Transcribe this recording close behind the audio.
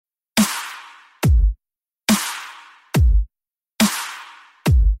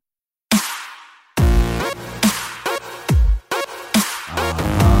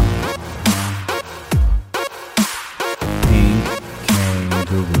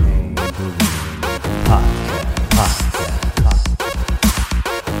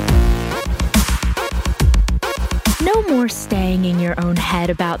No more staying in your own head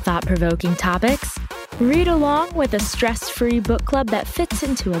about thought-provoking topics. Read along with a stress-free book club that fits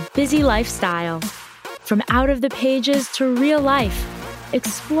into a busy lifestyle. From out of the pages to real life,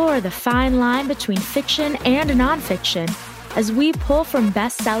 explore the fine line between fiction and nonfiction as we pull from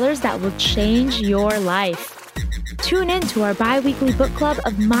bestsellers that will change your life. Tune in to our bi-weekly book club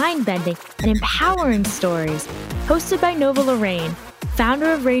of mind-bending and empowering stories, hosted by Nova Lorraine,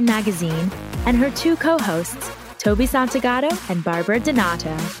 founder of Rain Magazine, and her two co-hosts, Toby Santagato and Barbara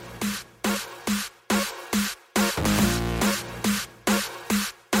Donato.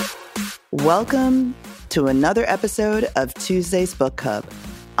 Welcome to another episode of Tuesday's Book Club.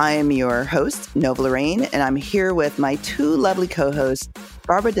 I am your host, Nova Lorraine, and I'm here with my two lovely co-hosts,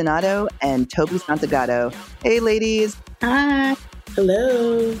 Barbara Donato and Toby Santagato. Hey, ladies. Hi.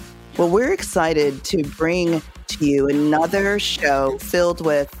 Hello. Well, we're excited to bring to you another show filled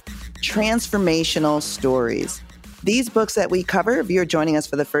with transformational stories. These books that we cover, if you're joining us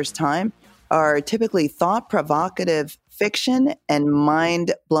for the first time, are typically thought-provocative fiction and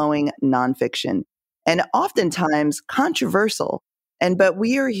mind-blowing nonfiction, and oftentimes controversial. But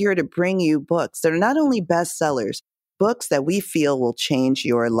we are here to bring you books that are not only bestsellers, books that we feel will change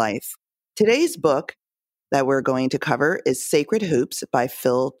your life. Today's book that we're going to cover is Sacred Hoops by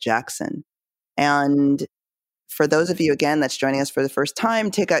Phil Jackson. And for those of you, again, that's joining us for the first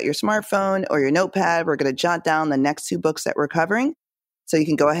time, take out your smartphone or your notepad. We're going to jot down the next two books that we're covering, so you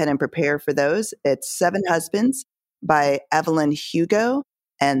can go ahead and prepare for those. It's Seven Husbands by Evelyn Hugo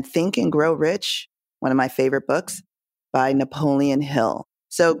and Think and Grow Rich, one of my favorite books, by Napoleon Hill.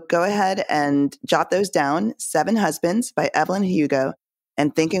 So go ahead and jot those down. Seven Husbands by Evelyn Hugo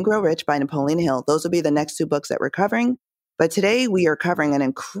and Think and Grow Rich by Napoleon Hill. Those will be the next two books that we're covering. But today we are covering an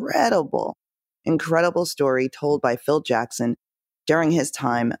incredible story told by Phil Jackson during his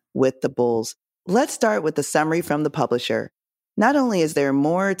time with the Bulls. Let's start with the summary from the publisher. Not only is there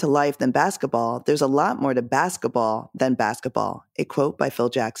more to life than basketball, there's a lot more to basketball than basketball. A quote by Phil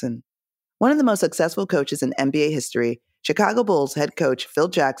Jackson. One of the most successful coaches in NBA history, Chicago Bulls head coach Phil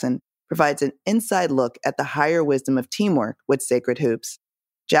Jackson provides an inside look at the higher wisdom of teamwork with Sacred Hoops.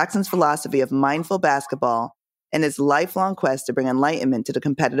 Jackson's philosophy of mindful basketball and his lifelong quest to bring enlightenment to the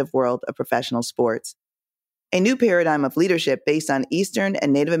competitive world of professional sports. A new paradigm of leadership based on Eastern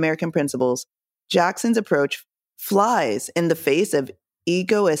and Native American principles, Jackson's approach flies in the face of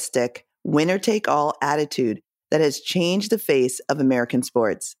egoistic, winner-take-all attitude that has changed the face of American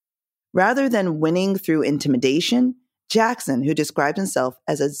sports. Rather than winning through intimidation, Jackson, who describes himself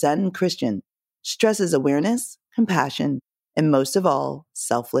as a Zen Christian, stresses awareness, compassion, and most of all,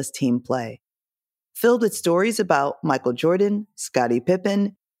 selfless team play. Filled with stories about Michael Jordan, Scottie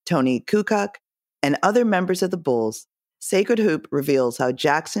Pippen, Tony Kukoc, and other members of the Bulls, Sacred Hoop reveals how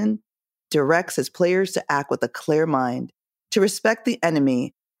Jackson directs his players to act with a clear mind, to respect the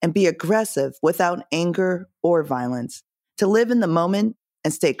enemy, and be aggressive without anger or violence, to live in the moment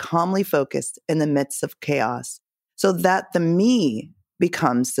and stay calmly focused in the midst of chaos, so that the me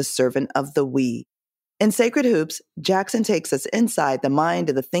becomes the servant of the we. In Sacred Hoops, Jackson takes us inside the mind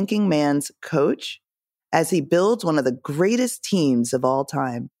of the thinking man's coach as he builds one of the greatest teams of all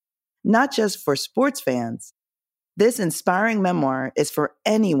time. Not just for sports fans, this inspiring memoir is for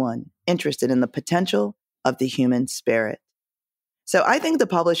anyone interested in the potential of the human spirit. So I think the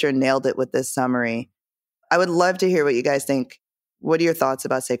publisher nailed it with this summary. I would love to hear what you guys think. What are your thoughts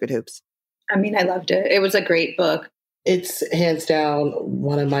about Sacred Hoops? I mean, I loved it. It was a great book. It's hands down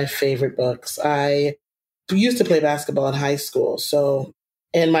one of my favorite books. I used to play basketball in high school.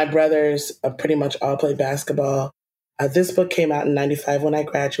 And my brothers pretty much all played basketball. This book came out in 95 when I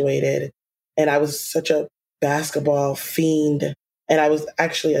graduated. And I was such a basketball fiend. And I was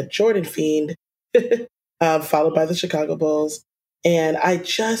actually a Jordan fiend, followed by the Chicago Bulls. And I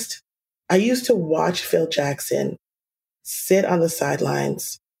used to watch Phil Jackson sit on the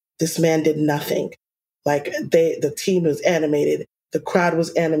sidelines. This man did nothing. The team was animated, the crowd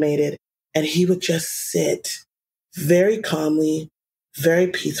was animated, and he would just sit very calmly, very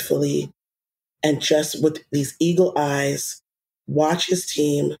peacefully, and just with these eagle eyes, watch his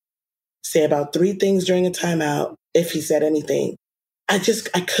team, say about 3 things during a timeout, if he said anything. I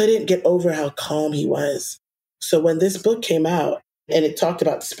couldn't get over how calm he was. So when this book came out and it talked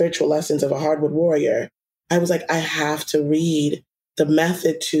about the spiritual lessons of a hardwood warrior, I was like, I have to read the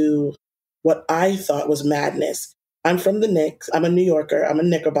method to what I thought was madness. I'm from the Knicks. I'm a New Yorker. I'm a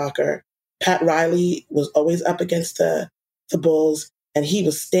Knickerbocker. Pat Riley was always up against the Bulls, and he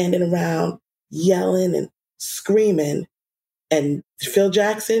was standing around yelling and screaming. And Phil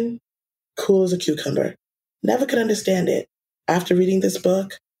Jackson, cool as a cucumber. Never could understand it. After reading this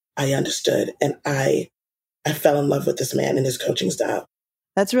book, I understood, and I fell in love with this man and his coaching style.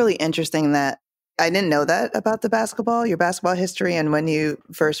 That's really interesting that I didn't know that about your basketball history, and when you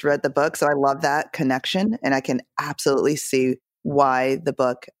first read the book. So I love that connection, and I can absolutely see why the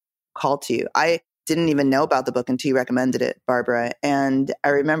book called to you. I didn't even know about the book until you recommended it, Barbara. And I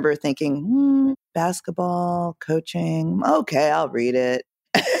remember thinking, basketball, coaching, okay, I'll read it.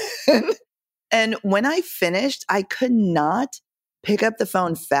 And when I finished, I could not pick up the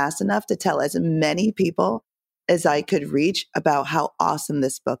phone fast enough to tell as many people as I could reach about how awesome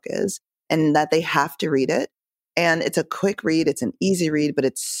this book is and that they have to read it. And it's a quick read. It's an easy read, but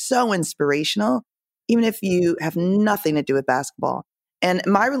it's so inspirational, even if you have nothing to do with basketball. And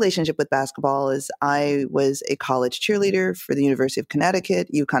my relationship with basketball is I was a college cheerleader for the University of Connecticut,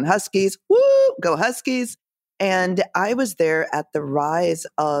 UConn Huskies. Woo! Go Huskies. And I was there at the rise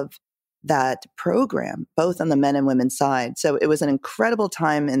of that program, both on the men and women's side. So it was an incredible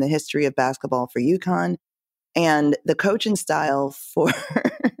time in the history of basketball for UConn. And the coaching style for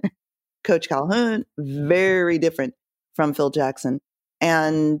Coach Calhoun, very different from Phil Jackson.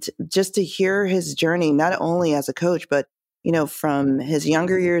 And just to hear his journey, not only as a coach, but, from his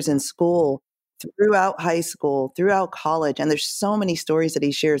younger years in school, throughout high school, throughout college. And there's so many stories that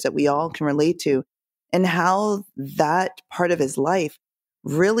he shares that we all can relate to, and how that part of his life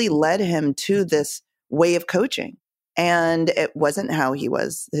really led him to this way of coaching. And it wasn't how he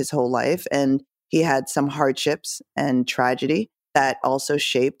was his whole life. And he had some hardships and tragedy that also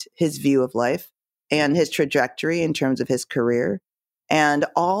shaped his view of life and his trajectory in terms of his career. And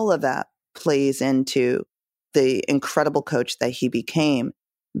all of that plays into the incredible coach that he became.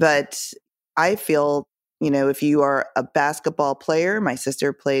 But I feel, if you are a basketball player, my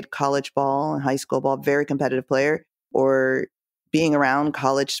sister played college ball and high school ball, very competitive player, or being around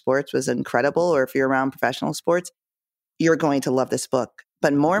college sports was incredible, or if you're around professional sports, you're going to love this book.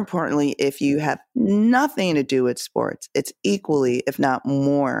 But more importantly, if you have nothing to do with sports, it's equally, if not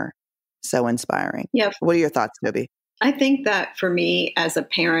more, so inspiring. Yeah. What are your thoughts, Toby? I think that for me as a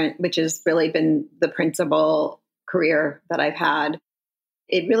parent, which has really been the principal career that I've had,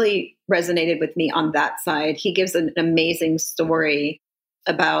 it really resonated with me on that side. He gives an amazing story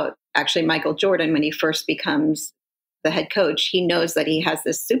about actually Michael Jordan when he first becomes the head coach. He knows that he has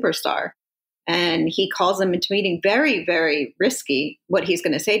this superstar. And he calls him into meeting, very, very risky, what he's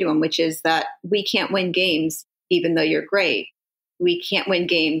going to say to him, which is that we can't win games, even though you're great. We can't win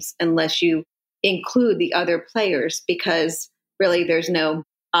games unless you include the other players, because really there's no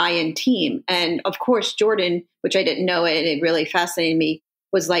I in team. And of course, Jordan, which I didn't know, and it really fascinated me,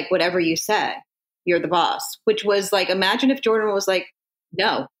 was like, whatever you say, you're the boss, which was like, imagine if Jordan was like,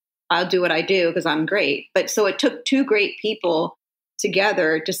 no, I'll do what I do because I'm great. But so it took two great people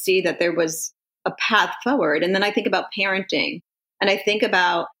together to see that there was a path forward. And then I think about parenting, and I think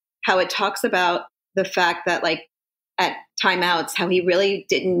about how it talks about the fact that like at timeouts, how he really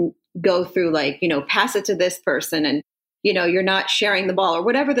didn't go through like, pass it to this person and, you're not sharing the ball or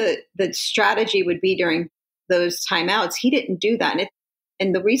whatever the strategy would be during those timeouts. He didn't do that.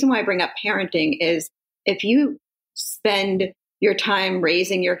 And the reason why I bring up parenting is if you spend your time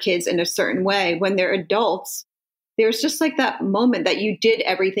raising your kids in a certain way, when they're adults, there's just like that moment that you did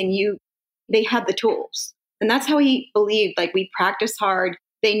everything they have the tools. And that's how he believed, like, we practice hard.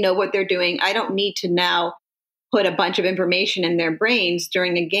 They know what they're doing. I don't need to now put a bunch of information in their brains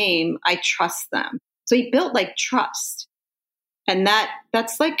during a game. I trust them. So he built like trust. And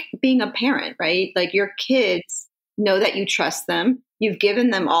that's like being a parent, right? Like your kids know that you trust them. You've given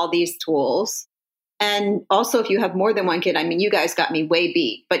them all these tools. And also if you have more than one kid, I mean, you guys got me way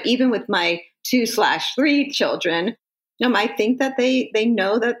beat. But even with my 2/3 children, I think that they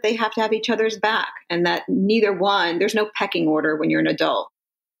know that they have to have each other's back, and that neither one, there's no pecking order when you're an adult.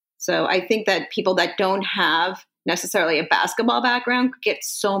 So I think that people that don't have necessarily a basketball background get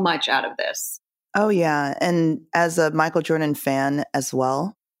so much out of this. Oh, yeah. And as a Michael Jordan fan as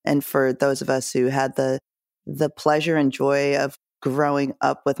well, and for those of us who had the pleasure and joy of growing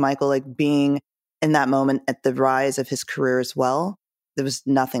up with Michael, like being in that moment at the rise of his career as well, there was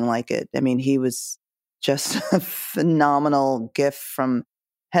nothing like it. I mean, he was just a phenomenal gift from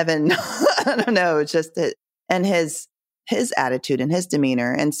heaven. I don't know. It's just it. And his attitude and his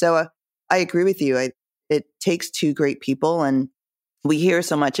demeanor. And so I agree with you. It takes two great people. And we hear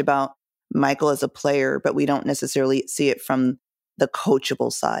so much about Michael as a player, but we don't necessarily see it from the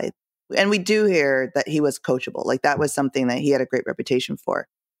coachable side. And we do hear that he was coachable. Like that was something that he had a great reputation for,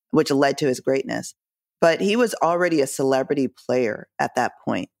 which led to his greatness. But he was already a celebrity player at that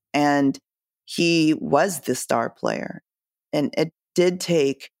point. And he was the star player. And it did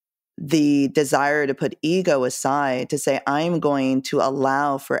take the desire to put ego aside, to say, I'm going to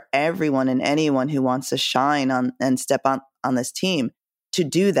allow for everyone and anyone who wants to shine on and step on this team to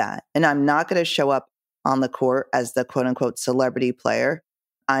do that. And I'm not going to show up on the court as the quote unquote celebrity player.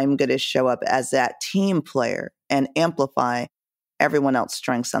 I'm going to show up as that team player and amplify everyone else's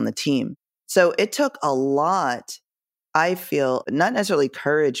strengths on the team. So it took a lot, I feel, not necessarily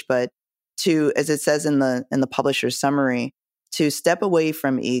courage, but to, as it says in the publisher's summary, to step away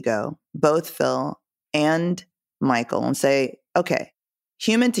from ego, both Phil and Michael, and say, okay,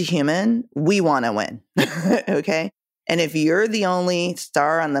 human to human, we want to win. Okay. And if you're the only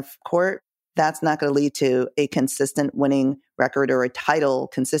star on the court, that's not going to lead to a consistent winning record or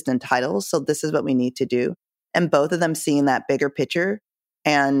consistent titles. So this is what we need to do. And both of them seeing that bigger picture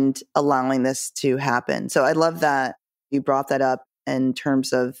and allowing this to happen. So I love that you brought that up in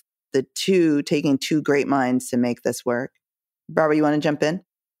terms of taking two great minds to make this work. Barbara, you want to jump in?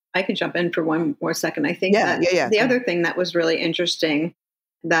 I could jump in for one more second. I think the other thing that was really interesting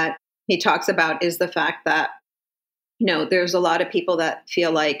that he talks about is the fact that, there's a lot of people that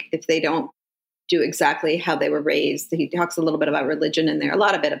feel like if they don't do exactly how they were raised, he talks a little bit about religion in there, a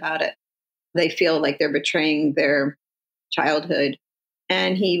lot of it about it. They feel like they're betraying their childhood.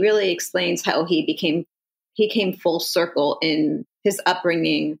 And he really explains how he came full circle in his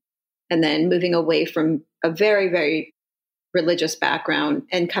upbringing and then moving away from a very, very religious background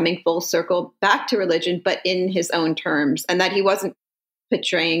and coming full circle back to religion, but in his own terms, and that he wasn't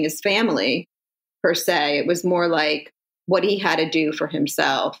betraying his family per se. It was more like what he had to do for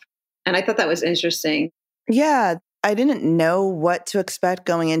himself. And I thought that was interesting. Yeah, I didn't know what to expect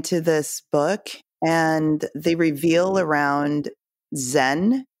going into this book. And the reveal around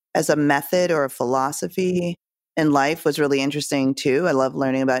Zen as a method or a philosophy in life was really interesting too. I love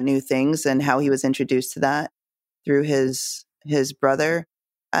learning about new things and how he was introduced to that through his brother.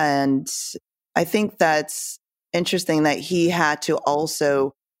 And I think that's interesting that he had to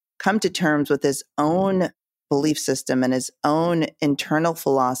also come to terms with his own belief system and his own internal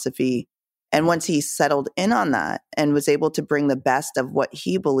philosophy. And once he settled in on that and was able to bring the best of what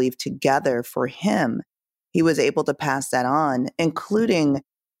he believed together for him, he was able to pass that on, including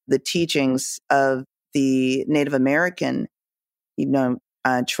the teachings of the Native American,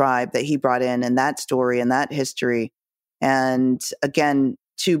 tribe that he brought in, and that story and that history. And again,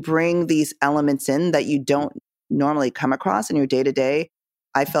 to bring these elements in that you don't normally come across in your day to day,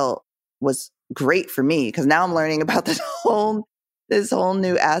 I felt was great for me, because now I'm learning about this whole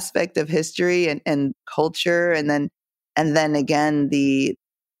new aspect of history and culture. And then again, the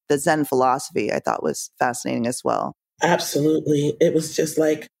Zen philosophy I thought was fascinating as well. Absolutely. It was just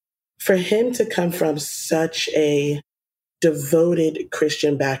like, for him to come from such a devoted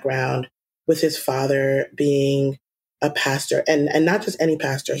Christian background, with his father being a pastor, and not just any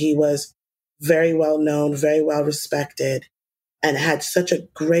pastor, he was very well known, very well respected, and had such a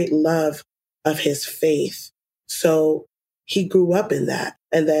great love of his faith. So he grew up in that.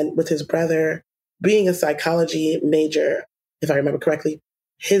 And then with his brother being a psychology major, if I remember correctly,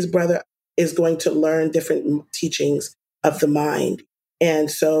 his brother is going to learn different teachings of the mind.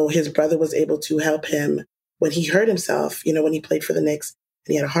 And so his brother was able to help him when he hurt himself, when he played for the Knicks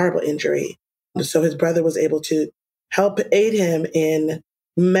and he had a horrible injury. So his brother was able to help aid him in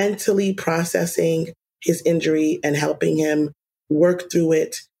mentally processing his injury and helping him work through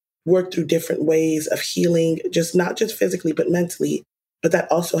it, work through different ways of healing, not just physically, but mentally. But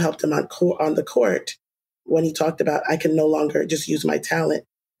that also helped him on the court when he talked about, I can no longer just use my talent.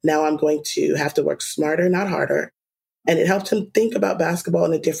 Now I'm going to have to work smarter, not harder. And it helped him think about basketball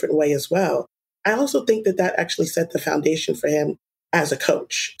in a different way as well. I also think that actually set the foundation for him as a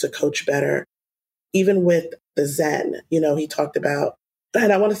coach, to coach better. Even with the Zen, he talked about,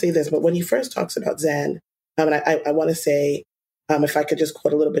 and I want to say this, but when he first talks about Zen, and I want to say, if I could just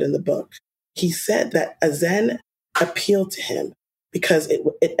quote a little bit in the book, he said that a Zen appealed to him because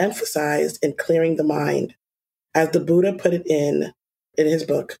it emphasized in clearing the mind. As the Buddha put it in his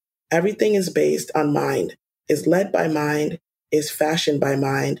book, everything is based on mind, is led by mind, is fashioned by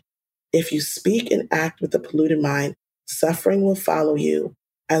mind. If you speak and act with a polluted mind, suffering will follow you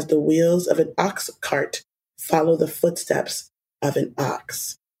as the wheels of an ox cart follow the footsteps of an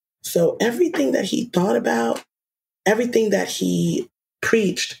ox. So everything that he thought about, everything that he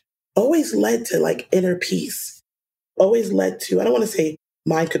preached always led to inner peace, always led to, I don't want to say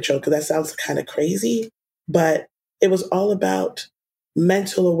mind control because that sounds kind of crazy, but it was all about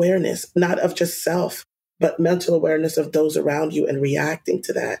mental awareness, not of just self, but mental awareness of those around you and reacting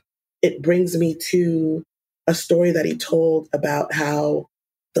to that. It brings me to a story that he told about how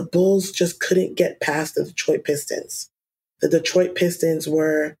the Bulls just couldn't get past the Detroit Pistons. The Detroit Pistons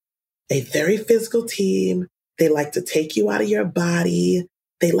were a very physical team. They like to take you out of your body.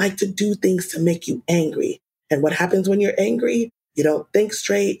 They like to do things to make you angry. And what happens when you're angry? You don't think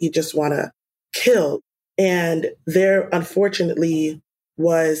straight. You just want to kill. And there, unfortunately,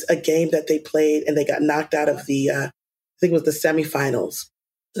 was a game that they played and they got knocked out of I think it was the semifinals.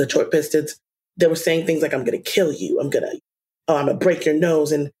 The Detroit Pistons, they were saying things like, I'm going to kill you. I'm going to break your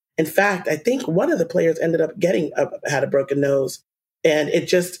nose. And in fact, I think one of the players ended up had a broken nose. And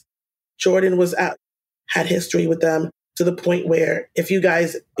Jordan was out, had history with them to the point where if you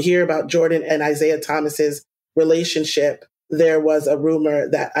guys hear about Jordan and Isaiah Thomas's relationship, there was a rumor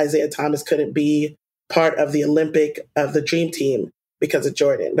that Isaiah Thomas couldn't be part of the Dream Team because of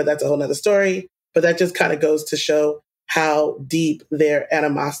Jordan. But that's a whole nother story. But that just kind of goes to show how deep their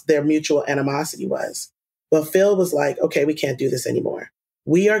mutual animosity was. Well, Phil was like, okay, we can't do this anymore.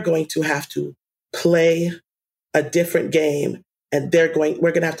 We are going to have to play a different game, and we're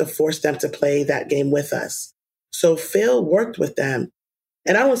going to have to force them to play that game with us. So Phil worked with them,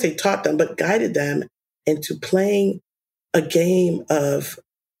 and I don't want to say taught them, but guided them into playing a game of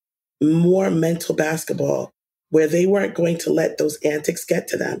more mental basketball where they weren't going to let those antics get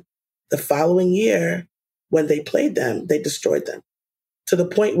to them. The following year, when they played them, they destroyed them to the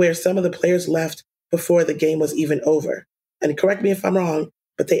point where some of the players left before the game was even over. And correct me if I'm wrong,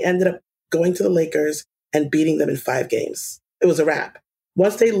 but they ended up going to the Lakers and beating them in 5 games. It was a wrap.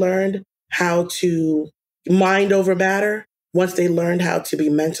 Once they learned how to mind over matter, once they learned how to be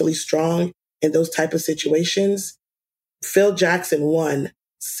mentally strong in those type of situations, Phil Jackson won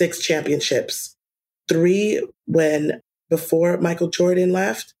 6 championships, 3 before Michael Jordan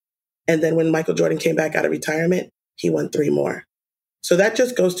left. And then when Michael Jordan came back out of retirement, he won 3 more. So that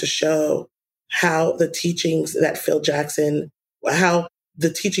just goes to show how the teachings that how the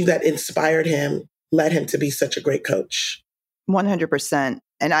teaching that inspired him led him to be such a great coach. 100%.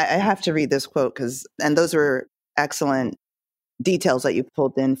 And I have to read this quote and those were excellent details that you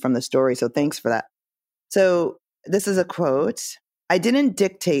pulled in from the story. So thanks for that. So this is a quote. I didn't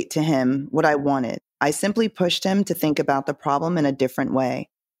dictate to him what I wanted. I simply pushed him to think about the problem in a different way,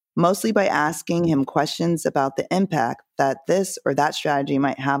 mostly by asking him questions about the impact that this or that strategy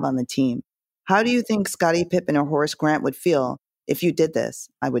might have on the team. How do you think Scottie Pippen or Horace Grant would feel if you did this?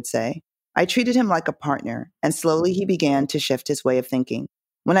 I would say. I treated him like a partner, and slowly he began to shift his way of thinking.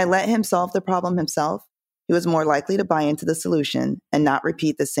 When I let him solve the problem himself, he was more likely to buy into the solution and not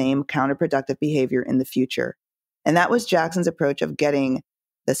repeat the same counterproductive behavior in the future. And that was Jackson's approach of getting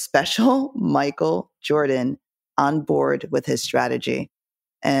the special Michael Jordan on board with his strategy.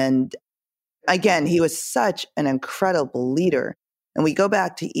 And again, he was such an incredible leader. And we go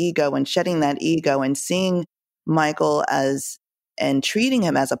back to ego and shedding that ego and seeing Michael and treating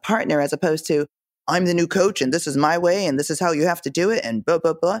him as a partner as opposed to, I'm the new coach and this is my way and this is how you have to do it and blah,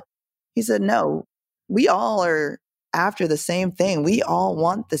 blah, blah. He said, no, we all are after the same thing. We all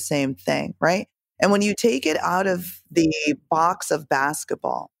want the same thing, right? And when you take it out of the box of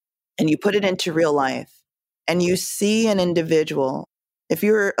basketball and you put it into real life and you see an individual, if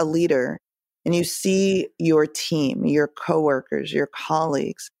you're a leader and you see your team, your coworkers, your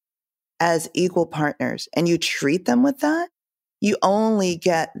colleagues as equal partners and you treat them with that, you only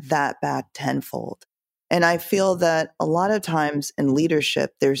get that back tenfold. And I feel that a lot of times in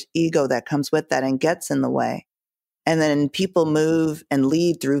leadership, there's ego that comes with that and gets in the way. And then people move and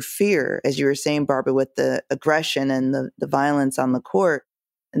lead through fear, as you were saying, Barbara, with the aggression and the violence on the court.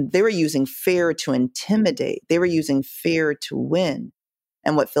 And they were using fear to intimidate. They were using fear to win.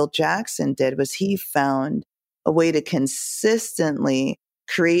 And what Phil Jackson did was he found a way to consistently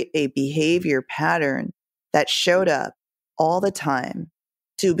create a behavior pattern that showed up all the time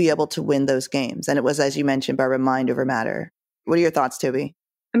to be able to win those games. And it was, as you mentioned, Barbara, mind over matter. What are your thoughts, Toby?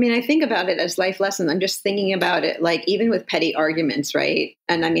 I mean, I think about it as life lessons. I'm just thinking about it like even with petty arguments, right?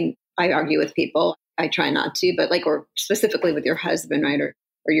 And I mean, I argue with people. I try not to, but or specifically with your husband, right? Or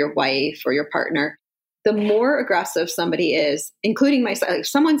your wife or your partner. The more aggressive somebody is, including myself, if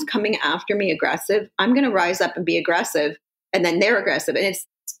someone's coming after me aggressive, I'm going to rise up and be aggressive. And then they're aggressive. And it's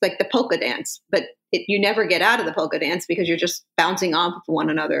like the polka dance, but you never get out of the polka dance because you're just bouncing off of one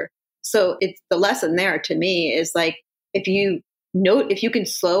another. So it's the lesson there to me is like, if you can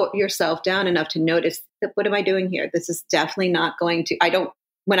slow yourself down enough to notice that, what am I doing here? This is definitely not going to,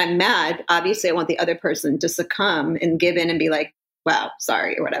 when I'm mad, obviously I want the other person to succumb and give in and be like, wow,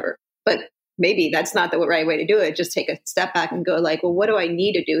 sorry, or whatever. But maybe that's not the right way to do it. Just take a step back and go like, well, what do I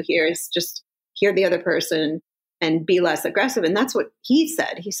need to do here? Is just hear the other person and be less aggressive. And that's what he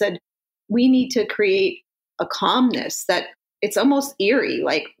said. He said, we need to create a calmness that it's almost eerie.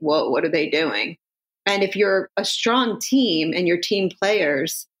 Like, whoa, what are they doing? And if you're a strong team and your team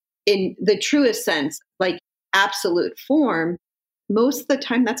players in the truest sense, like absolute form, most of the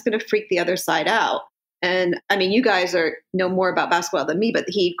time that's going to freak the other side out. And I mean, you guys know more about basketball than me, but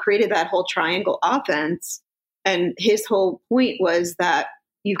he created that whole triangle offense. And his whole point was that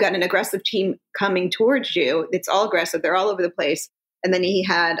you've got an aggressive team coming towards you. It's all aggressive. They're all over the place. And then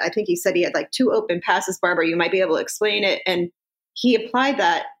I think he said he had like 2 open passes, Barbara. You might be able to explain it. And he applied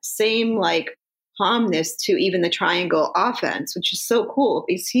that same like calmness to even the triangle offense, which is so cool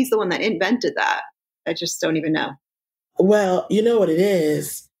because he's the one that invented that. I just don't even know. Well, you know what it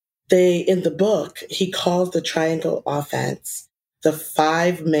is? In the book, he calls the triangle offense the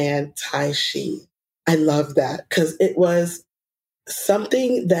 5-man tie sheet. I love that because it was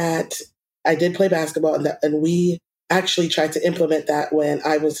something that I did play basketball and we actually tried to implement that when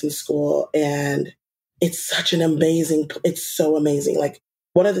I was in school. And it's so amazing. Like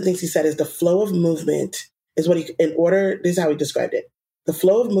one of the things he said is the flow of movement is this is how he described it. The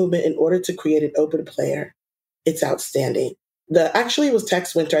flow of movement in order to create an open player, it's outstanding. Actually it was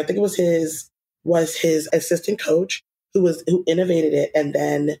Tex Winter. I think it was his assistant coach who innovated it. And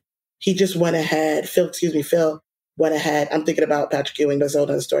then he just went ahead, Phil went ahead. I'm thinking about Patrick Ewing, but that's a whole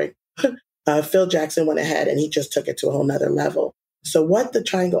other story. Phil Jackson went ahead and he just took it to a whole nother level. So what the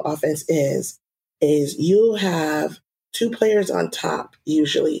triangle offense is you'll have 2 players on top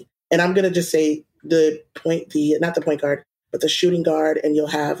usually. And I'm going to just say not the point guard, but the shooting guard. And you'll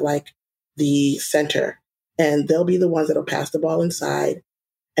have like the center and they'll be the ones that'll pass the ball inside.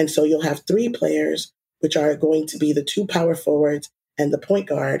 And so you'll have 3 players, which are going to be the 2 power forwards and the point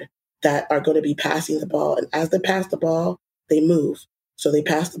guard that are going to be passing the ball. And as they pass the ball, they move. So they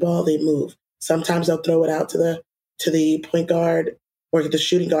pass the ball, they move. Sometimes they'll throw it out to the point guard or the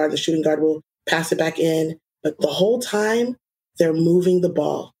shooting guard. The shooting guard will pass it back in. But the whole time they're moving the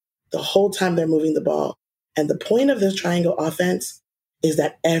ball. And the point of this triangle offense is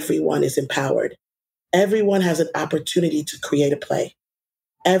that everyone is empowered. Everyone has an opportunity to create a play.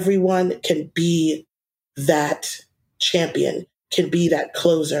 Everyone can be that champion, can be that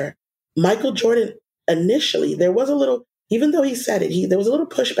closer. Michael Jordan, initially, there was a little, even though he said it, there was a little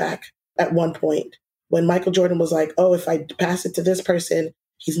pushback at one point when Michael Jordan was like, oh, if I pass it to this person,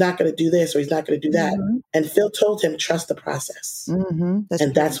 he's not going to do this or he's not going to do that. Mm-hmm. And Phil told him, trust the process.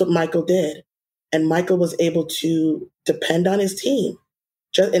 Mm-hmm. That's what Michael did. And Michael was able to depend on his team.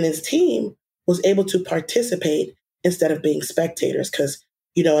 And his team was able to participate instead of being spectators. Because,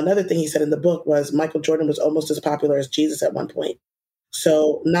 another thing he said in the book was Michael Jordan was almost as popular as Jesus at one point.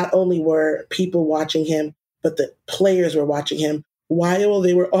 So not only were people watching him, but the players were watching him while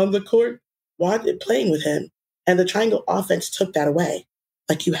they were on the court playing with him. And the triangle offense took that away.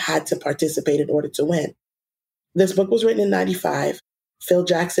 Like you had to participate in order to win. This book was written in 1995. Phil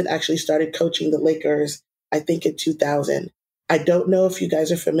Jackson actually started coaching the Lakers, I think in 2000. I don't know if you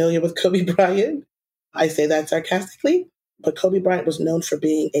guys are familiar with Kobe Bryant. I say that sarcastically, but Kobe Bryant was known for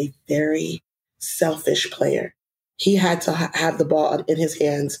being a very selfish player. He had to have the ball in his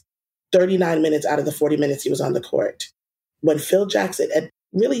hands 39 minutes out of the 40 minutes he was on the court. When Phil Jackson, and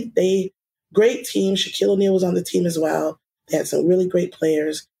really great team, Shaquille O'Neal was on the team as well. They had some really great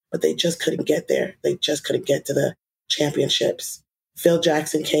players, but they just couldn't get there. They just couldn't get to the championships. Phil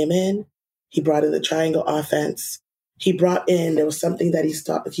Jackson came in. He brought in the triangle offense. There was something that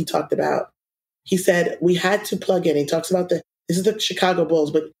he talked about. He said, we had to plug in. He talks about this is the Chicago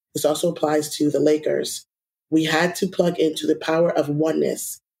Bulls, but this also applies to the Lakers. We had to plug into the power of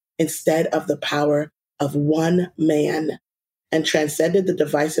oneness instead of the power of one man and transcended the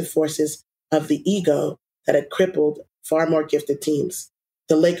divisive forces of the ego that had crippled far more gifted teams.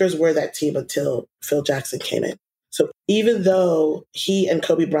 The Lakers were that team until Phil Jackson came in. So even though he and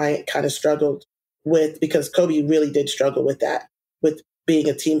Kobe Bryant kind of struggled because Kobe really did struggle with that, with being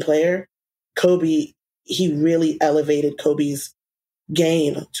a team player, he really elevated Kobe's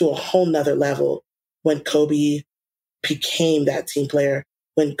game to a whole nother level when Kobe became that team player.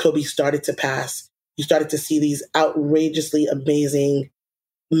 When Kobe started to pass, you started to see these outrageously amazing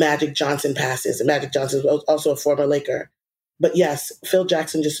Magic Johnson passes. And Magic Johnson was also a former Laker. But yes, Phil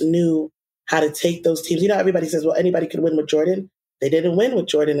Jackson just knew how to take those teams. Everybody says, well, anybody could win with Jordan. They didn't win with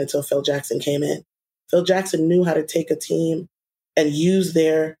Jordan until Phil Jackson came in. Phil Jackson knew how to take a team and use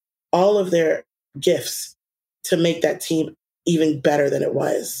all of their gifts to make that team even better than it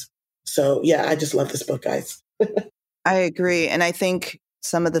was. So yeah, I just love this book, guys. I agree. And I think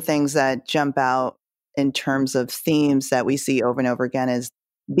some of the things that jump out in terms of themes that we see over and over again is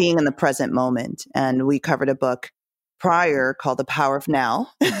being in the present moment. And we covered a book prior called The Power of Now.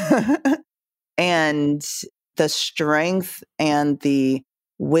 And the strength and the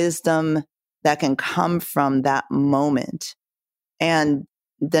wisdom that can come from that moment. And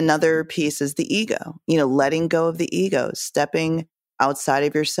another piece is the ego, letting go of the ego, stepping outside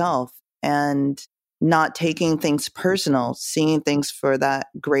of yourself and not taking things personal, seeing things for that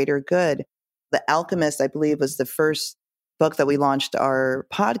greater good. The Alchemist, I believe, was the first book that we launched our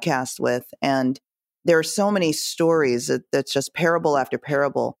podcast with. And there are so many stories that's just parable after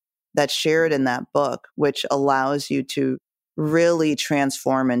parable that's shared in that book, which allows you to really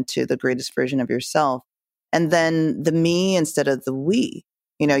transform into the greatest version of yourself. And then the me instead of the we.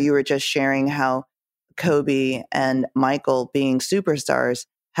 You were just sharing how Kobe and Michael, being superstars,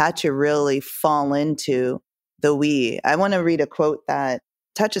 had to really fall into the we. I want to read a quote that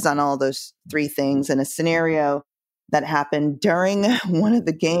touches on all those three things in a scenario that happened during one of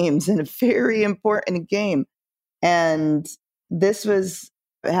the games, in a very important game. And this was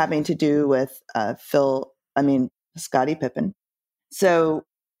having to do with Scottie Pippen. So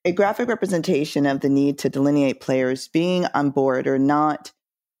a graphic representation of the need to delineate players being on board or not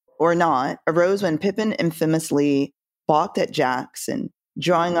arose when Pippen infamously balked at Jackson,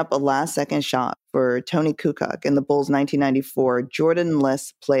 drawing up a last-second shot for Tony Kukoc in the Bulls' 1994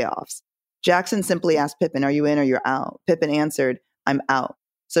 Jordan-less playoffs. Jackson simply asked Pippen, "Are you in or you're out?" Pippen answered, "I'm out."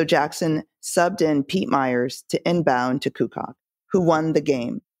 So Jackson subbed in Pete Myers to inbound to Kukoc, who won the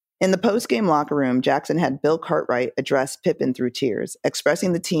game. In the post-game locker room, Jackson had Bill Cartwright address Pippen through tears,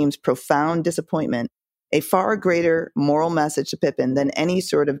 expressing the team's profound disappointment, a far greater moral message to Pippen than any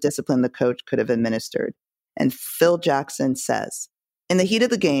sort of discipline the coach could have administered. And Phil Jackson says, "In the heat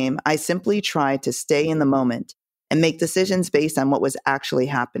of the game, I simply tried to stay in the moment and make decisions based on what was actually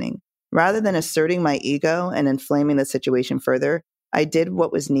happening. Rather than asserting my ego and inflaming the situation further, I did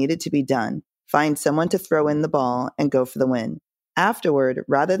what was needed to be done, find someone to throw in the ball and go for the win. Afterward,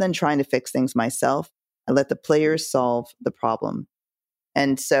 rather than trying to fix things myself, I let the players solve the problem."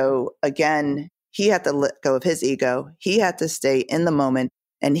 And so again, he had to let go of his ego. He had to stay in the moment,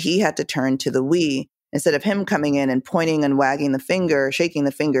 and he had to turn to the we. Instead of him coming in and pointing and wagging the finger, shaking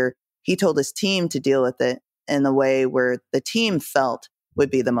the finger, he told his team to deal with it in the way where the team felt would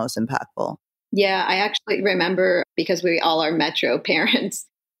be the most impactful. Yeah, I actually remember, because we all are Metro parents,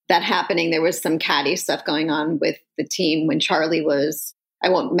 that happening. There was some catty stuff going on with the team when Charlie was, I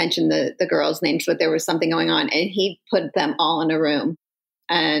won't mention the girls' names, but there was something going on, and he put them all in a room.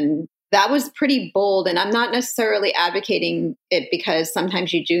 And that was pretty bold. And I'm not necessarily advocating it, because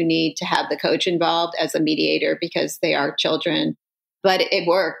sometimes you do need to have the coach involved as a mediator because they are children. But it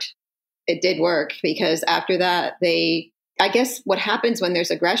worked. It did work, because after that, I guess what happens when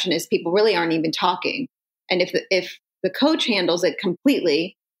there's aggression is people really aren't even talking. And if the coach handles it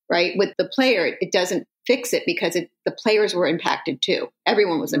completely, right, with the player, it doesn't fix it, because the players were impacted too.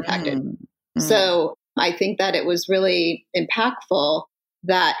 Everyone was impacted. Mm-hmm. So I think that it was really impactful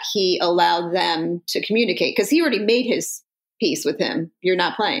that he allowed them to communicate, because he already made his peace with him. You're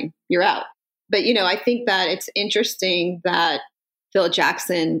not playing, you're out. But, I think that it's interesting that Phil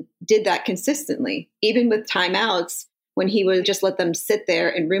Jackson did that consistently, even with timeouts, when he would just let them sit there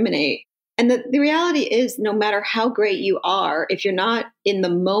and ruminate. And the reality is, no matter how great you are, if you're not in the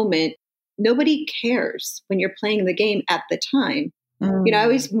moment, nobody cares when you're playing the game at the time. Mm. I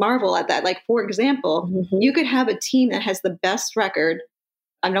always marvel at that. Like, for example, you could have a team that has the best record.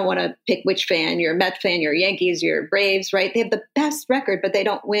 I don't want to pick which fan. You're a Met fan, you're Yankees, you're Braves, right? They have the best record, but they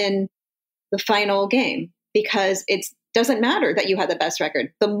don't win the final game, because it doesn't matter that you have the best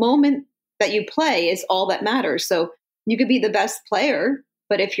record. The moment that you play is all that matters. So you could be the best player,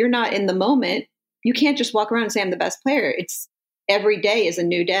 but if you're not in the moment, you can't just walk around and say, "I'm the best player." It's every day is a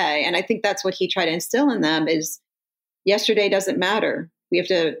new day. And I think that's what he tried to instill in them is yesterday doesn't matter. We have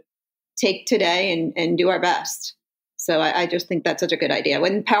to take today and do our best. So I just think that's such a good idea.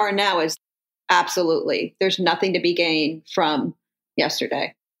 When Power Now is absolutely, there's nothing to be gained from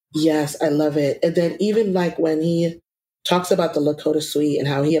yesterday. Yes, I love it. And then even like when he talks about the Lakota Suite and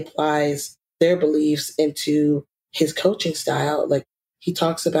how he applies their beliefs into his coaching style, like he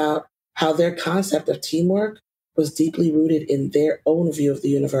talks about how their concept of teamwork was deeply rooted in their own view of the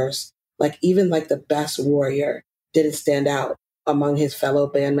universe. Like even like the best warrior didn't stand out among his fellow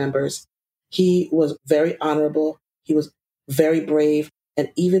band members. He was very honorable. He was very brave. And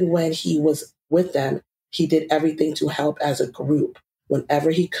even when he was with them, he did everything to help as a group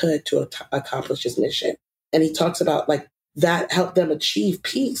whenever he could to accomplish his mission. And he talks about like that helped them achieve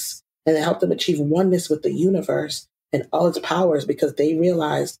peace, and it helped them achieve oneness with the universe and all its powers, because they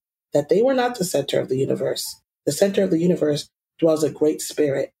realized that they were not the center of the universe. The center of the universe dwells a great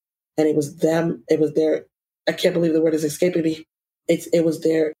spirit. And it was them, it was their, I can't believe the word is escaping me. It was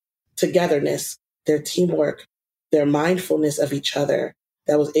their togetherness, their teamwork, their mindfulness of each other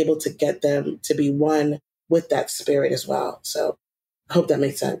that was able to get them to be one with that spirit as well. So I hope that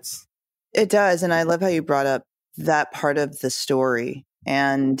makes sense. It does. And I love how you brought up that part of the story.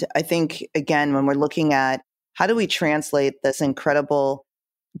 And I think, again, when we're looking at how do we translate this incredible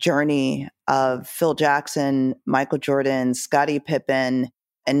journey of Phil Jackson, Michael Jordan, Scottie Pippen,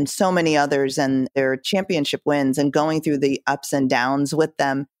 and so many others and their championship wins and going through the ups and downs with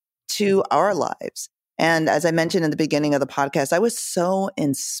them to our lives. And as I mentioned in the beginning of the podcast, I was so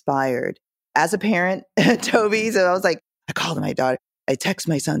inspired as a parent, Toby. So I was like, I called my daughter, I text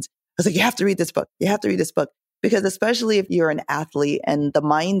my sons. I was like, you have to read this book. You have to read this book. Because especially if you're an athlete and the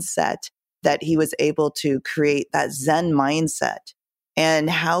mindset that he was able to create, that Zen mindset, and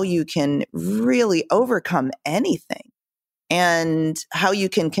how you can really overcome anything and how you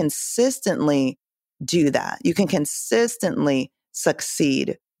can consistently do that. You can consistently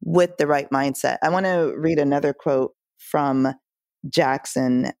succeed with the right mindset. I want to read another quote from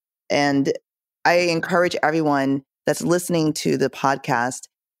Jackson. And I encourage everyone that's listening to the podcast,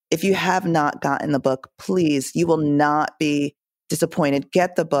 if you have not gotten the book, please, you will not be disappointed.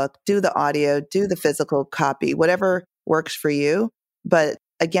 Get the book, do the audio, do the physical copy, whatever works for you. But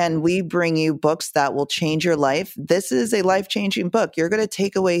again, we bring you books that will change your life. This is a life-changing book. You're going to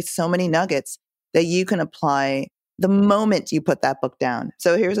take away so many nuggets that you can apply the moment you put that book down.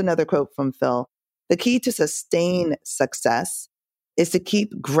 So here's another quote from Phil. The key to sustain success is to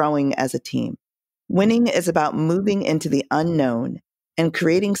keep growing as a team. Winning is about moving into the unknown and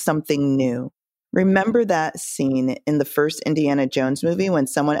creating something new. Remember that scene in the first Indiana Jones movie when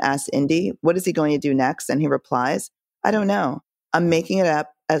someone asks Indy, what is he going to do next? And he replies, I don't know. I'm making it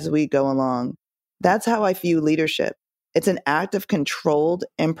up as we go along. That's how I view leadership. It's an act of controlled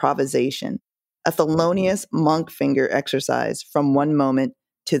improvisation, a Thelonious Monk finger exercise from one moment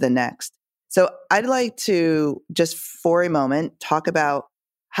to the next. So I'd like to just for a moment talk about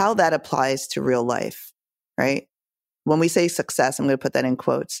how that applies to real life, right? When we say success, I'm going to put that in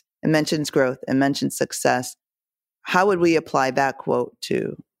quotes. It mentions growth, it mentions success. How would we apply that quote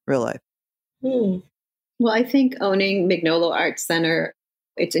to real life? Well, I think owning Mignolo Arts Center,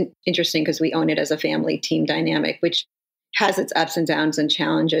 it's interesting because we own it as a family team dynamic, which has its ups and downs and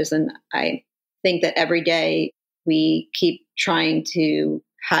challenges. And I think that every day we keep trying to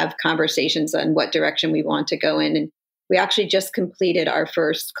have conversations on what direction we want to go in. And we actually just completed our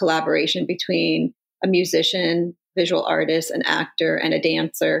first collaboration between a musician, visual artist, an actor, and a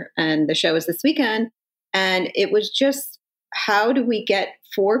dancer. And the show is this weekend. And it was just, how do we get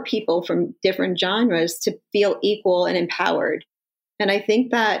 4 people from different genres to feel equal and empowered? And I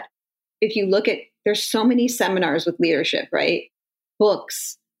think that if you look at, there's so many seminars with leadership, right?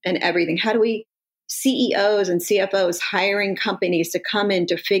 Books and everything. How do we, CEOs and CFOs hiring companies to come in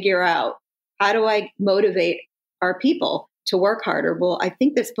to figure out, how do I motivate our people to work harder? Well, I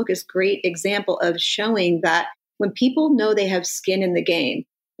think this book is a great example of showing that when people know they have skin in the game,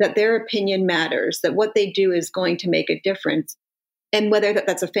 that their opinion matters, that what they do is going to make a difference. And whether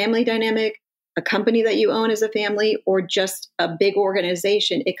that's a family dynamic, a company that you own as a family, or just a big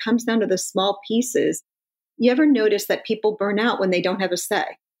organization, it comes down to the small pieces. You ever notice that people burn out when they don't have a say?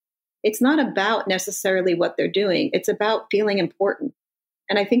 It's not about necessarily what they're doing. It's about feeling important.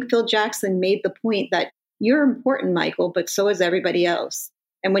 And I think Phil Jackson made the point that you're important, Michael, but so is everybody else.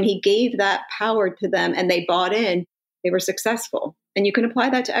 And when he gave that power to them and they bought in, they were successful. And you can apply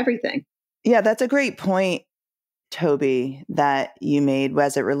that to everything. Yeah, that's a great point, Toby, that you made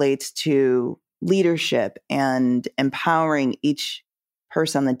as it relates to leadership and empowering each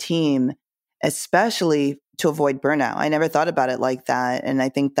person on the team, especially to avoid burnout. I never thought about it like that. And I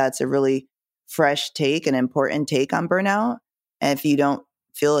think that's a really fresh take, an important take on burnout. And if you don't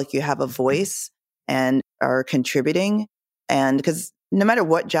feel like you have a voice and are contributing, and because no matter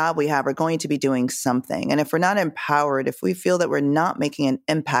what job we have, we're going to be doing something. And if we're not empowered, if we feel that we're not making an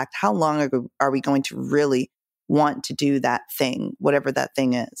impact, how long are we going to really want to do that thing, whatever that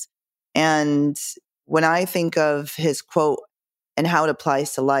thing is? And when I think of his quote and how it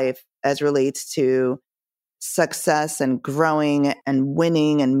applies to life as relates to success and growing and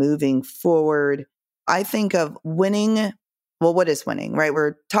winning and moving forward, I think of winning. Well, what is winning, right?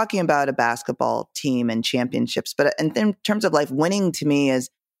 We're talking about a basketball team and championships, but in terms of life, winning to me is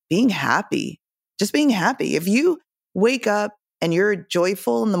being happy, just being happy. If you wake up and you're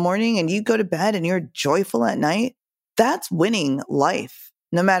joyful in the morning and you go to bed and you're joyful at night, that's winning life,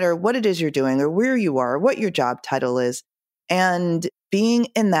 no matter what it is you're doing or where you are, or what your job title is. And being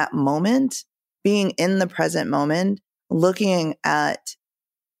in that moment, being in the present moment, looking at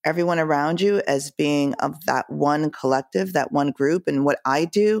everyone around you as being of that one collective, that one group. And what I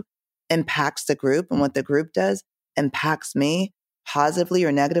do impacts the group, and what the group does impacts me positively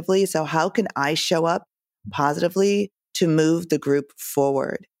or negatively. So how can I show up positively to move the group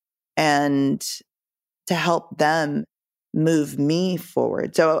forward and to help them move me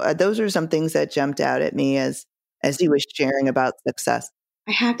forward. So those are some things that jumped out at me as he was sharing about success.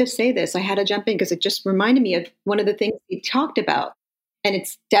 I have to say this. I had to jump in because it just reminded me of one of the things he talked about. And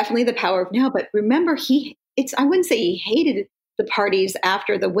it's definitely the power of now. But remember, I wouldn't say he hated the parties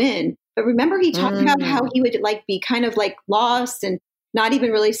after the win, but remember he talked about how he would like be kind of like lost and not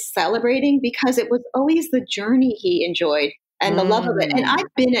even really celebrating because it was always the journey he enjoyed and the love of it. And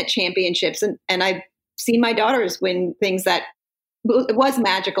I've been at championships and I've seen my daughters win things that it was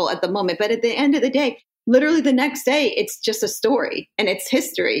magical at the moment. But at the end of the day, literally the next day, it's just a story and it's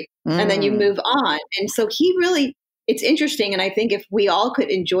history. And then you move on. And so it's interesting. And I think if we all could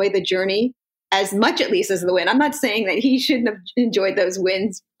enjoy the journey as much, at least, as the win, I'm not saying that he shouldn't have enjoyed those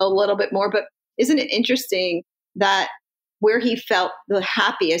wins a little bit more, but isn't it interesting that where he felt the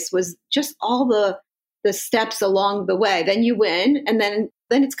happiest was just all the steps along the way. Then you win. And then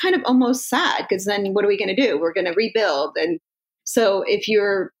it's kind of almost sad because then what are we going to do? We're going to rebuild. And so if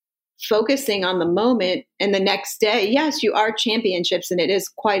you're focusing on the moment and the next day, yes, you are championships and it is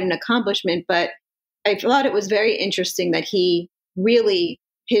quite an accomplishment. But I thought it was very interesting that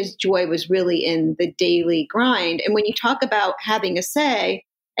his joy was really in the daily grind. And when you talk about having a say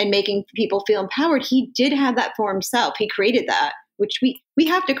and making people feel empowered, he did have that for himself. He created that, which we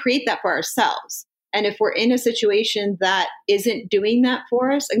have to create that for ourselves. And if we're in a situation that isn't doing that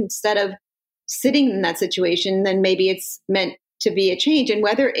for us, instead of sitting in that situation, then maybe it's meant to be a change. And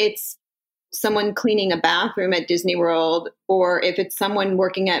whether it's someone cleaning a bathroom at Disney World, or if it's someone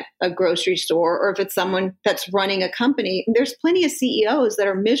working at a grocery store, or if it's someone that's running a company, there's plenty of CEOs that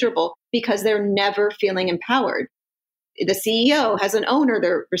are miserable because they're never feeling empowered. The CEO has an owner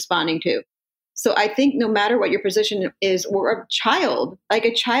they're responding to. So I think no matter what your position is, or a child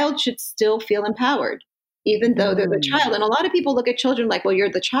should still feel empowered, even though they're the child. And a lot of people look at children like, well, you're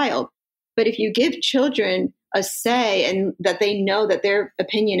the child. But if you give children a say and that they know that their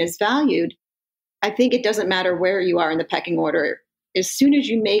opinion is valued, I think it doesn't matter where you are in the pecking order. As soon as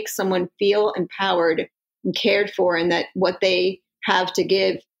you make someone feel empowered and cared for, and that what they have to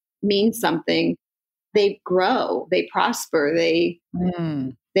give means something, they grow, they prosper, they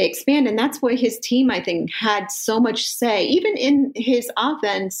expand. And that's why his team, I think, had so much say. Even in his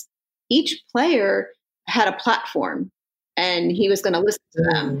offense, each player had a platform and he was going to listen to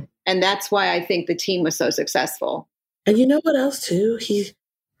them. And that's why I think the team was so successful. And you know what else, too?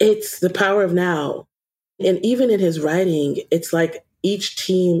 It's the power of now. And even in his writing, it's like each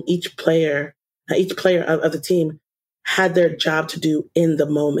player of the team had their job to do in the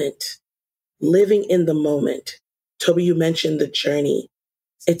moment, living in the moment. Toby, you mentioned the journey.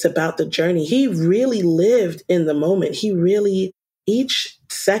 It's about the journey. He really lived in the moment. Each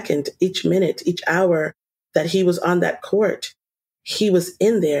second, each minute, each hour that he was on that court, he was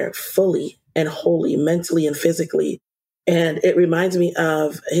in there fully and wholly, mentally and physically. And it reminds me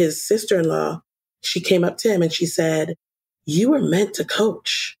of his sister-in-law. She came up to him and she said, "You were meant to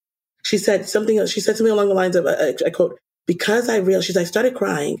coach." She said something along the lines of, I quote, I started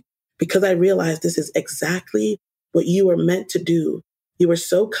crying because I realized this is exactly what you were meant to do. You were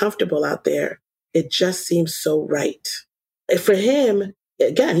so comfortable out there. It just seems so right. And for him,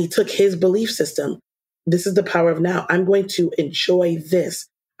 again, he took his belief system. This is the power of now. I'm going to enjoy this.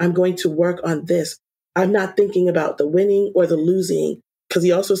 I'm going to work on this. I'm not thinking about the winning or the losing, because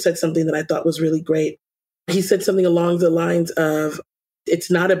he also said something that I thought was really great. He said something along the lines of,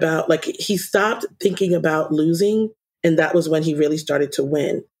 it's not about, like, he stopped thinking about losing, and that was when he really started to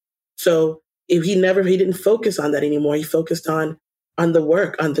win. So if he didn't focus on that anymore. He focused on the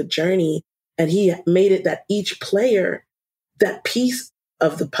work, on the journey, and he made it that each player, that piece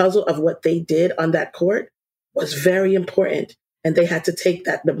of the puzzle of what they did on that court was very important. And they had to take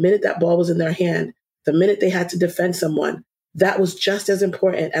that, the minute that ball was in their hand, the minute they had to defend someone, that was just as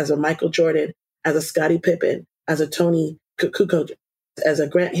important as a Michael Jordan, as a Scottie Pippen, as a Tony Kukoc, as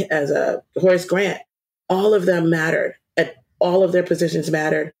a Horace Grant. All of them mattered, and all of their positions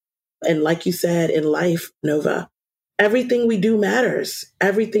mattered. And like you said, in life, Nova, everything we do matters.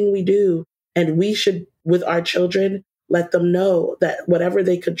 Everything we do. And we should, with our children, let them know that whatever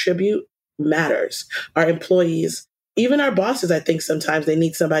they contribute matters. Our employees, even our bosses, I think sometimes they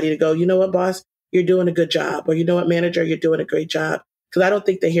need somebody to go, you know what, boss, you're doing a good job. Or you know what, manager, you're doing a great job. Because I don't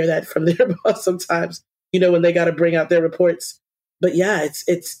think they hear that from their boss sometimes, when they got to bring out their reports. But yeah,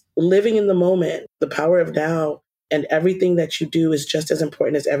 it's living in the moment, the power of now, and everything that you do is just as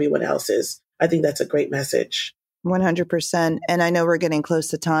important as everyone else's. I think that's a great message. 100%. And I know we're getting close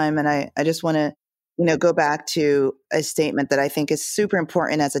to time, and I just want to, go back to a statement that I think is super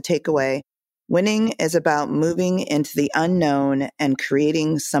important as a takeaway. Winning is about moving into the unknown and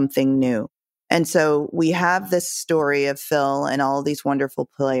creating something new. And so we have this story of Phil and all these wonderful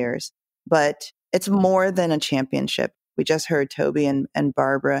players, but it's more than a championship. We just heard Toby and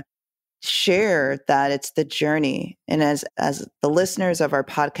Barbara share that it's the journey. And as the listeners of our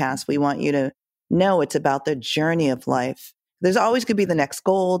podcast, we want you to know it's about the journey of life. There's always going to be the next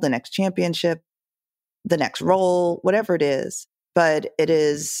goal, the next championship, the next role, whatever it is. But it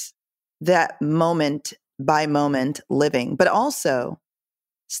is that moment by moment living, but also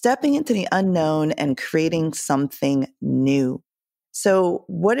stepping into the unknown and creating something new. So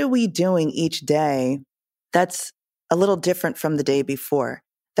what are we doing each day that's a little different from the day before?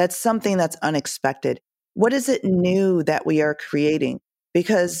 That's something that's unexpected. What is it new that we are creating?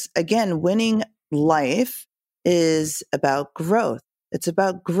 Because again, winning life is about growth. It's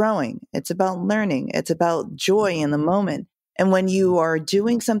about growing. It's about learning. It's about joy in the moment. And when you are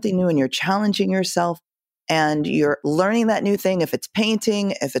doing something new and you're challenging yourself and you're learning that new thing, if it's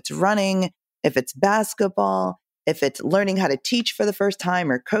painting, if it's running, if it's basketball, if it's learning how to teach for the first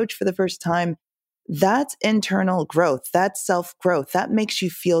time or coach for the first time, that's internal growth. That's self-growth. That makes you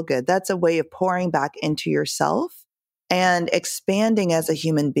feel good. That's a way of pouring back into yourself and expanding as a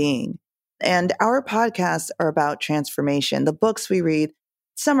human being. And our podcasts are about transformation. The books we read,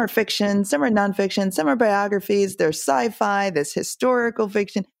 some are fiction, some are nonfiction, some are biographies, there's sci-fi, there's historical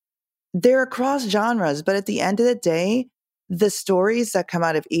fiction. They're across genres, but at the end of the day, the stories that come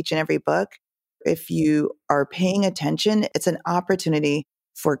out of each and every book, if you are paying attention, it's an opportunity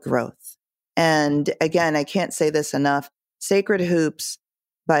for growth. And again, I can't say this enough. Sacred Hoops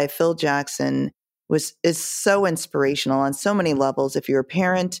by Phil Jackson is so inspirational on so many levels. If you're a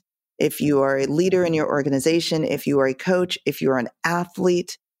parent, if you are a leader in your organization, if you are a coach, if you're an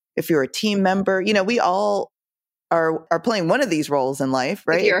athlete, if you're a team member, we all are playing one of these roles in life,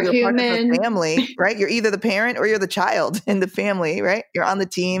 right? If you're a human. Part of a family, right? You're either the parent or you're the child in the family, right? You're on the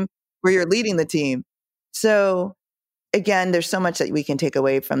team where you're leading the team. So again, there's so much that we can take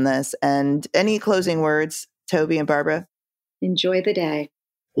away from this. And any closing words, Toby and Barbara? Enjoy the day.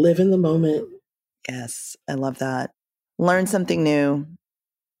 Live in the moment. Yes, I love that. Learn something new.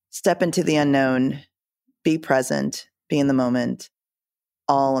 Step into the unknown, be present, be in the moment.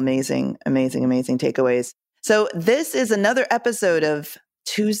 All amazing, amazing, amazing takeaways. So this is another episode of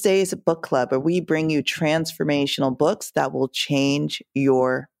Tuesday's Book Club, where we bring you transformational books that will change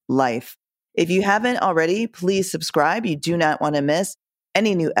your life. If you haven't already, please subscribe. You do not want to miss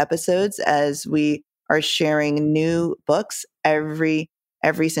any new episodes as we are sharing new books every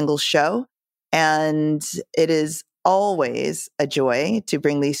single show. And it is always a joy to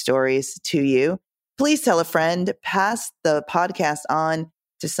bring these stories to you. Please tell a friend, pass the podcast on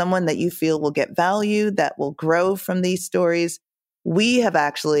to someone that you feel will get value, that will grow from these stories. We have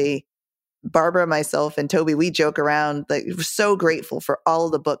actually, Barbara, myself, and Toby, we joke around, like, we're so grateful for all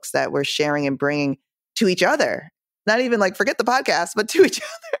of the books that we're sharing and bringing to each other. Not even like forget the podcast, but to each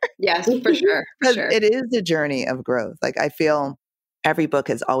other. Yes, for sure. For sure. It is a journey of growth. Like, I feel every book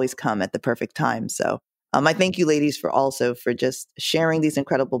has always come at the perfect time. So I thank you ladies for just sharing these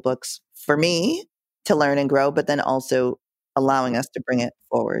incredible books for me to learn and grow, but then also allowing us to bring it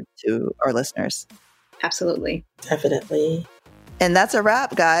forward to our listeners. Absolutely. Definitely. And that's a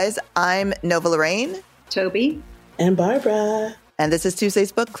wrap, guys. I'm Nova Lorraine. Toby. And Barbara. And this is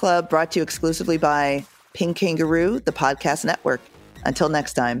Tuesday's Book Club, brought to you exclusively by Pink Kangaroo, the podcast network. Until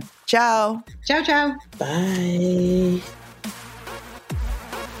next time. Ciao. Ciao, ciao. Bye.